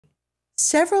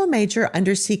Several major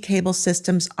undersea cable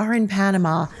systems are in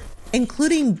Panama,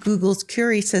 including Google's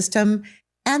Curie system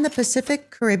and the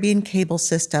Pacific Caribbean Cable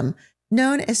System,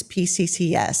 known as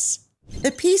PCCS.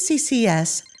 The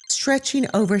PCCS, stretching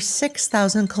over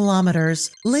 6,000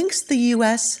 kilometers, links the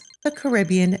U.S., the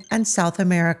Caribbean, and South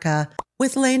America,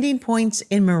 with landing points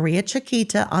in Maria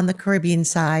Chiquita on the Caribbean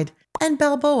side and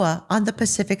Balboa on the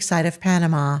Pacific side of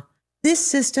Panama. This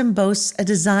system boasts a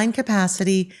design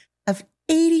capacity of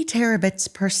 80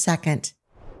 terabits per second.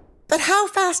 But how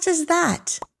fast is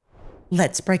that?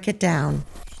 Let's break it down.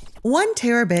 1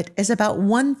 terabit is about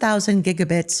 1,000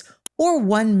 gigabits or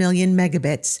 1 million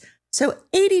megabits, so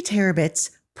 80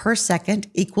 terabits per second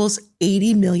equals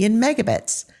 80 million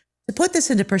megabits. To put this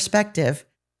into perspective,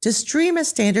 to stream a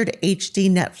standard HD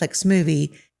Netflix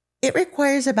movie, it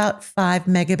requires about 5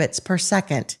 megabits per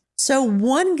second. So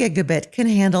 1 gigabit can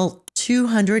handle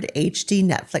 200 HD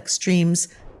Netflix streams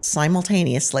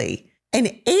simultaneously, and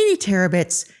 80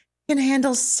 terabits can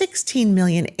handle 16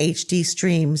 million HD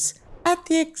streams at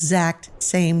the exact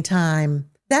same time.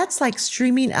 That's like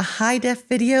streaming a high-def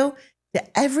video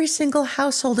to every single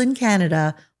household in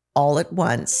Canada all at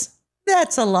once.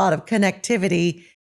 That's a lot of connectivity,